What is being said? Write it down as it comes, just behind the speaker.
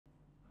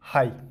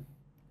Hi,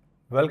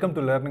 welcome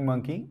to Learning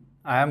Monkey.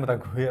 I am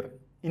Raghu here.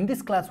 In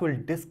this class, we'll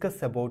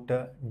discuss about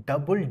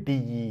double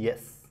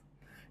DES.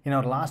 In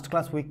our last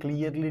class, we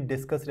clearly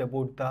discussed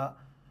about the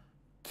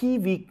key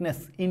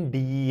weakness in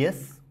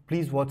DES.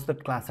 Please watch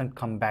that class and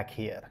come back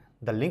here.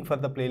 The link for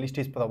the playlist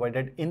is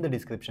provided in the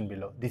description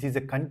below. This is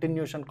a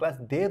continuation class.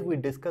 There we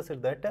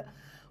discussed that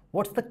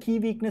what's the key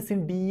weakness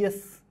in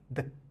DES?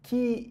 The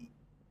key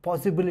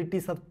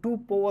possibilities are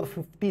 2 power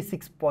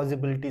 56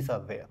 possibilities are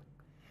there.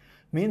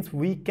 Means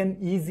we can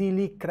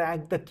easily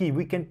crack the key.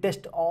 We can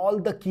test all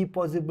the key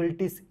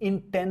possibilities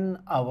in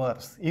 10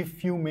 hours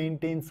if you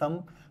maintain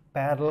some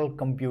parallel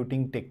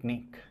computing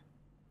technique.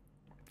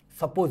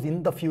 Suppose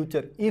in the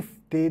future, if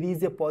there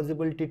is a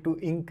possibility to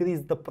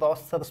increase the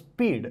processor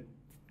speed,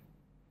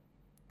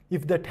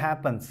 if that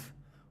happens,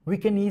 we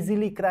can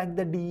easily crack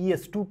the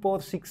DES 2 power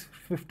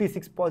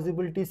 56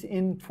 possibilities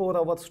in 4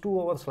 hours,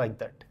 2 hours like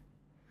that.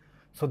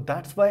 So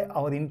that's why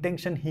our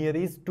intention here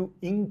is to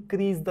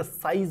increase the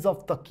size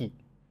of the key.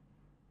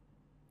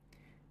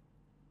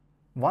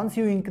 Once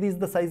you increase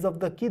the size of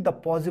the key, the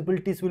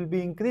possibilities will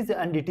be increased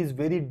and it is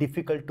very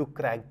difficult to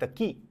crack the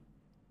key.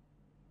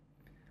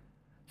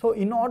 So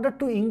in order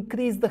to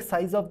increase the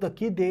size of the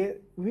key,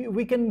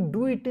 we can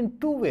do it in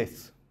 2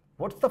 ways.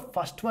 What's the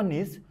first one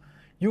is,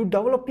 you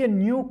develop a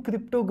new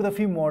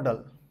cryptography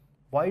model.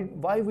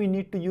 Why we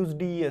need to use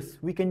DES?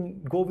 We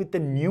can go with a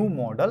new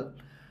model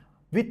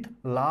with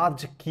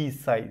large key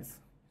size.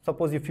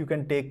 Suppose if you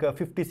can take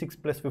 56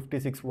 plus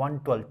 56,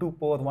 112, 2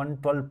 power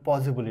 112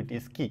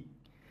 possibilities key.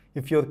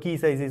 If your key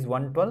size is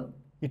 112,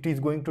 it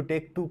is going to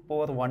take 2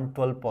 power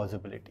 112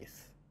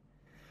 possibilities.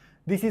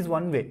 This is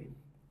one way.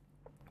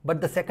 But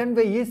the second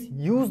way is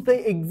use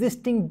the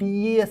existing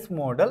DES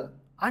model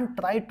and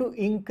try to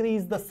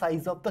increase the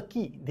size of the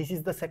key. This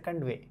is the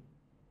second way.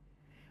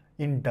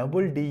 In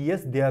double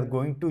DES, they are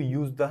going to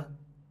use the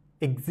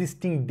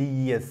existing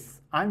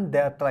DES and they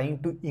are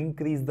trying to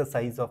increase the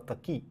size of the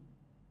key.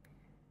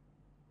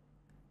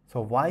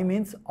 So why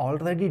means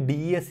already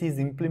DES is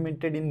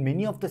implemented in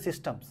many of the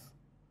systems.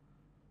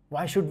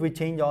 Why should we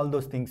change all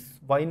those things?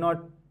 Why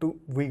not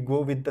we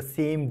go with the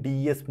same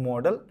DES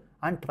model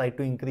and try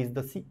to increase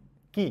the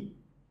key?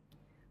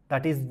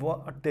 That is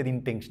what their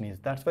intention is.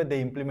 That's why they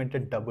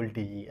implemented double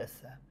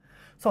DES.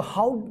 So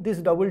how this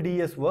double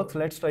DES works,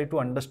 let's try to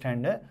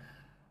understand.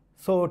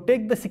 So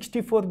take the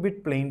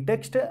 64-bit plain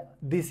text.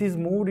 This is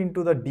moved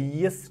into the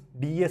DES.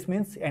 DES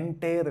means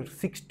entire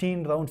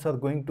 16 rounds are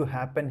going to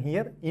happen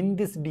here. In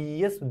this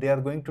DES, they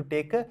are going to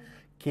take a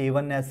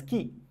K1 as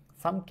key,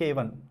 some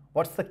K1.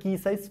 What's the key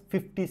size?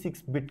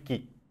 56-bit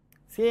key.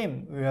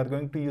 Same, we are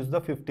going to use the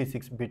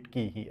 56-bit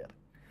key here.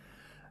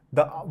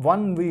 The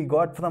one we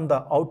got from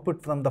the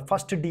output from the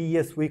first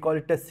DES, we call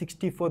it as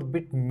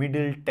 64-bit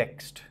middle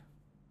text.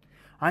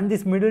 And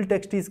this middle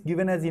text is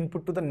given as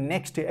input to the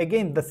next.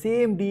 Again, the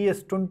same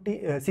DES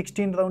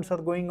 16 rounds are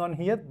going on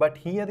here, but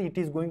here it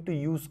is going to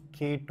use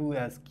K2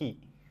 as key.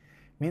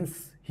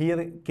 Means here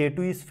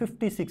K2 is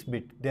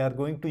 56-bit. They are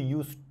going to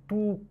use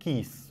 2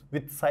 keys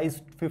with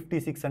size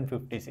 56 and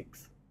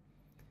 56.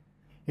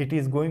 It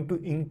is going to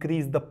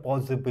increase the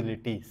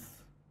possibilities.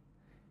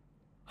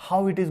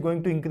 How it is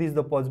going to increase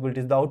the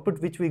possibilities? The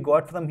output which we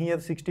got from here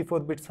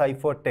 64-bit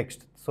cipher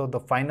text. So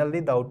finally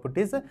the output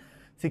is a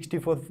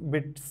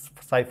 64-bit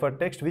cipher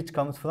text which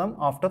comes from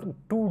after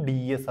 2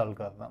 DES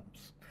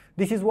algorithms.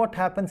 This is what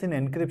happens in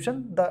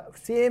encryption. The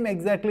same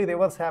exactly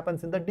reverse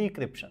happens in the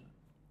decryption.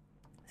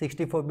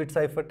 64-bit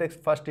cipher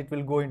text, first it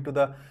will go into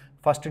the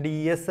first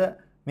DES,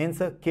 means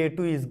K2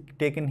 is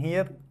taken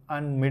here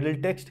and middle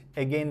text,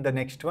 again the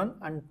next one,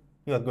 and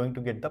you are going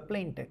to get the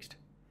plain text.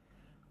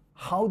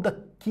 How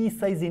the key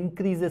size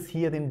increases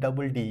here in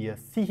double DES?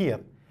 See here,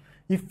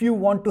 if you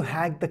want to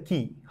hack the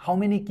key, how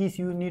many keys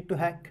you need to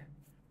hack?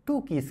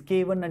 2 keys,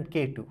 K1 and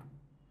K2.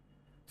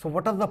 So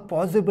what are the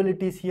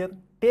possibilities here?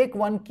 Take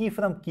one key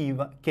from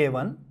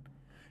K1,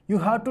 you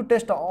have to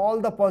test all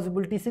the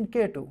possibilities in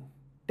K2.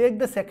 Take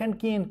the second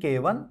key in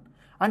K1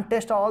 and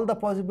test all the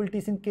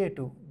possibilities in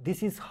K2.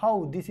 This is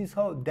how,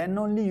 then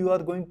only you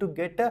are going to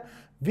get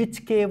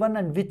which K1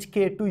 and which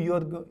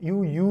K2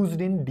 you used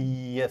in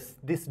DES,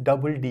 this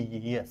double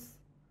DES.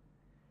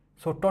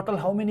 So total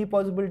how many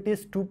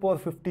possibilities? 2 power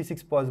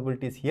 56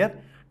 possibilities here,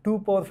 2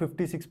 power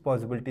 56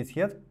 possibilities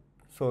here.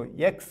 So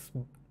x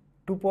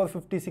 2 power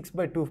 56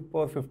 by 2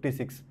 power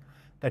 56,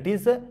 that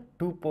is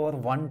 2 power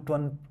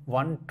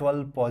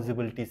 112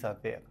 possibilities are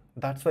there.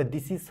 That's why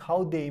this is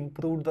how they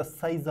improved the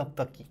size of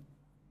the key.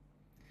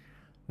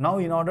 Now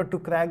in order to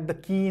crack the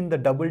key in the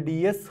double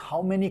DES,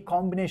 how many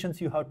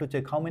combinations you have to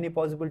check, how many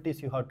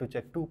possibilities you have to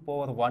check? 2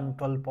 power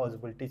 112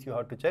 possibilities you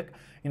have to check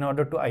in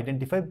order to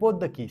identify both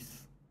the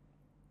keys.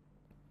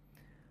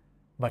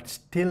 But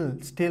still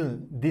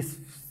this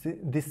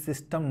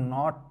system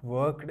not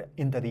worked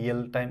in the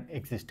real-time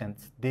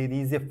existence. There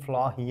is a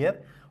flaw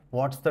here.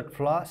 What's that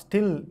flaw?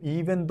 Still,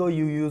 even though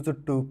you use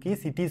 2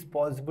 keys, it is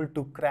possible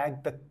to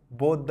crack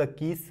both the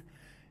keys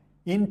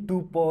in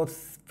 2 power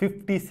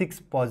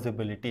 56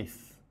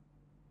 possibilities.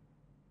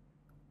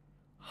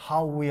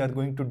 How we are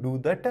going to do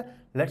that?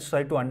 let's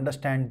try to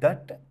understand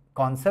that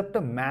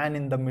concept, man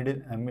in the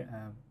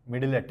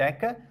middle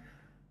attack.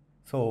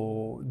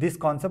 So this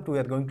concept we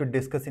are going to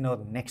discuss in our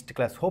next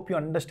class. Hope you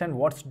understand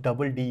what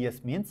double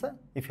DES means.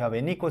 If you have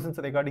any questions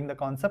regarding the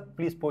concept,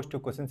 please post your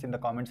questions in the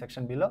comment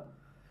section below.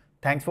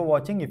 Thanks for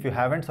watching. If you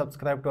haven't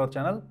subscribed to our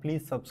channel,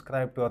 please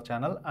subscribe to our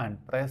channel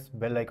and press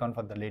bell icon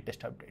for the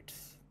latest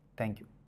updates. Thank you.